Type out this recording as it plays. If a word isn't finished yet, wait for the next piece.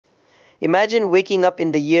Imagine waking up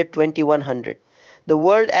in the year 2100. The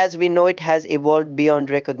world as we know it has evolved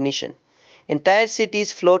beyond recognition. Entire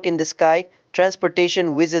cities float in the sky,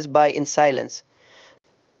 transportation whizzes by in silence,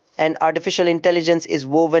 and artificial intelligence is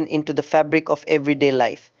woven into the fabric of everyday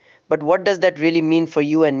life. But what does that really mean for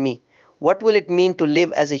you and me? What will it mean to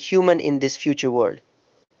live as a human in this future world?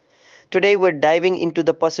 Today, we're diving into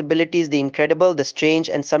the possibilities, the incredible, the strange,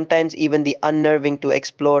 and sometimes even the unnerving to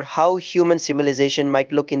explore how human civilization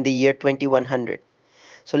might look in the year 2100.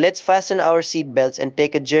 So, let's fasten our seatbelts and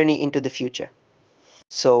take a journey into the future.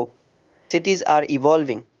 So, cities are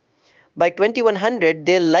evolving. By 2100,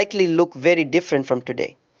 they'll likely look very different from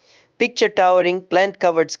today. Picture towering, plant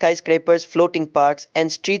covered skyscrapers, floating parks,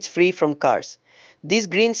 and streets free from cars. These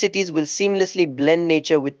green cities will seamlessly blend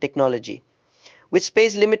nature with technology. With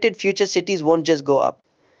space limited, future cities won't just go up,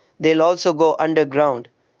 they'll also go underground.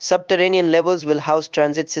 Subterranean levels will house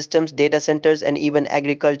transit systems, data centers, and even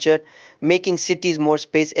agriculture, making cities more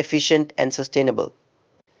space efficient and sustainable.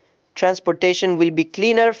 Transportation will be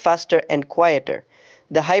cleaner, faster, and quieter.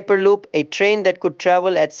 The Hyperloop, a train that could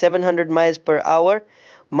travel at 700 miles per hour,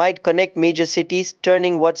 might connect major cities,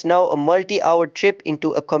 turning what's now a multi hour trip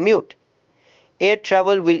into a commute. Air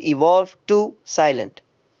travel will evolve to silent.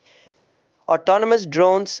 Autonomous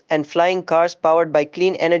drones and flying cars powered by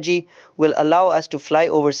clean energy will allow us to fly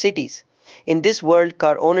over cities. In this world,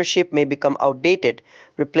 car ownership may become outdated,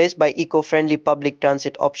 replaced by eco friendly public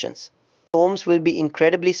transit options. Homes will be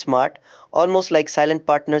incredibly smart, almost like silent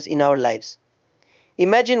partners in our lives.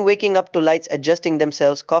 Imagine waking up to lights adjusting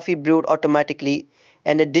themselves, coffee brewed automatically,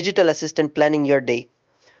 and a digital assistant planning your day.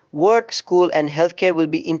 Work, school, and healthcare will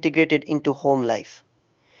be integrated into home life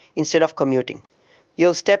instead of commuting.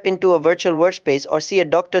 You'll step into a virtual workspace or see a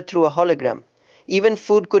doctor through a hologram. Even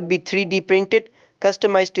food could be 3D printed,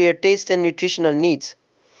 customized to your taste and nutritional needs.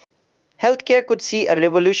 Healthcare could see a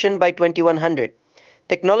revolution by 2100.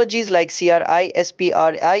 Technologies like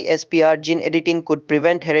CRISPR gene editing could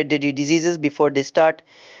prevent hereditary diseases before they start,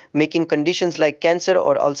 making conditions like cancer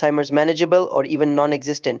or Alzheimer's manageable or even non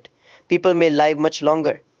existent. People may live much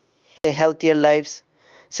longer, healthier lives.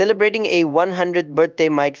 Celebrating a 100th birthday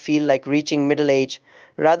might feel like reaching middle age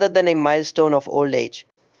rather than a milestone of old age.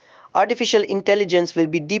 Artificial intelligence will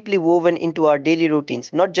be deeply woven into our daily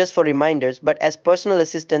routines, not just for reminders, but as personal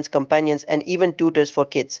assistants, companions, and even tutors for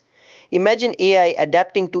kids. Imagine AI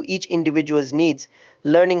adapting to each individual's needs,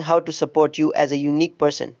 learning how to support you as a unique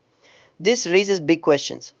person. This raises big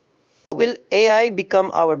questions. Will AI become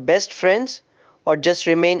our best friends or just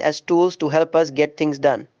remain as tools to help us get things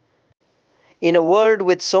done? In a world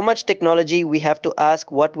with so much technology, we have to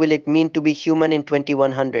ask, what will it mean to be human in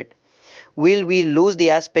 2100? Will we lose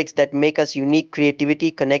the aspects that make us unique: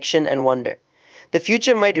 creativity, connection, and wonder? The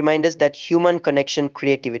future might remind us that human connection,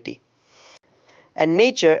 creativity, and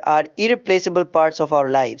nature are irreplaceable parts of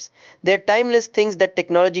our lives. They're timeless things that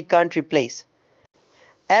technology can't replace.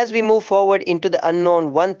 As we move forward into the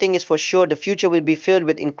unknown, one thing is for sure: the future will be filled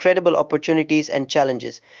with incredible opportunities and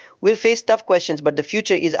challenges. We'll face tough questions, but the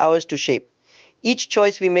future is ours to shape. Each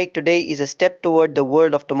choice we make today is a step toward the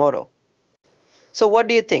world of tomorrow. So, what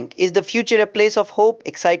do you think? Is the future a place of hope,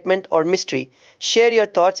 excitement, or mystery? Share your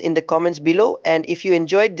thoughts in the comments below. And if you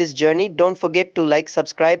enjoyed this journey, don't forget to like,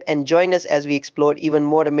 subscribe, and join us as we explore even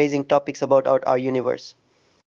more amazing topics about our universe.